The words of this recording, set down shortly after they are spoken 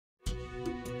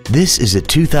This is a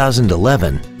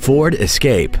 2011 Ford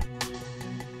Escape.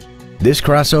 This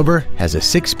crossover has a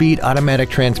 6-speed automatic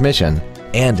transmission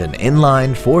and an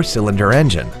inline 4-cylinder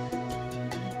engine.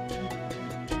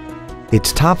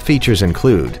 Its top features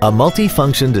include a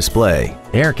multi-function display,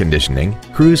 air conditioning,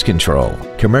 cruise control,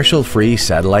 commercial-free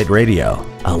satellite radio,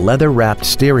 a leather-wrapped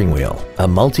steering wheel, a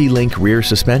multi-link rear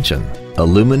suspension,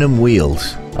 aluminum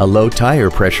wheels, a low tire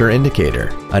pressure indicator,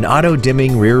 an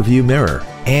auto-dimming rear-view mirror,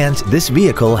 and this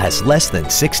vehicle has less than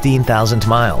 16,000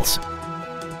 miles.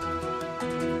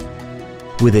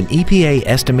 With an EPA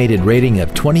estimated rating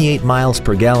of 28 miles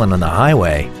per gallon on the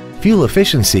highway, fuel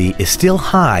efficiency is still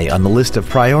high on the list of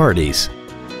priorities.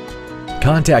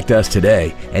 Contact us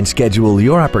today and schedule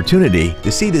your opportunity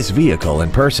to see this vehicle in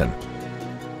person.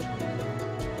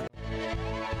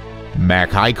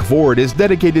 Haik Ford is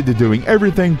dedicated to doing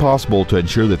everything possible to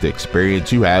ensure that the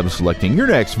experience you have selecting your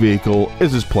next vehicle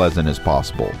is as pleasant as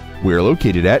possible. We are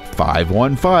located at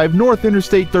 515 North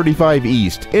Interstate 35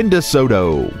 East in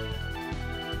DeSoto.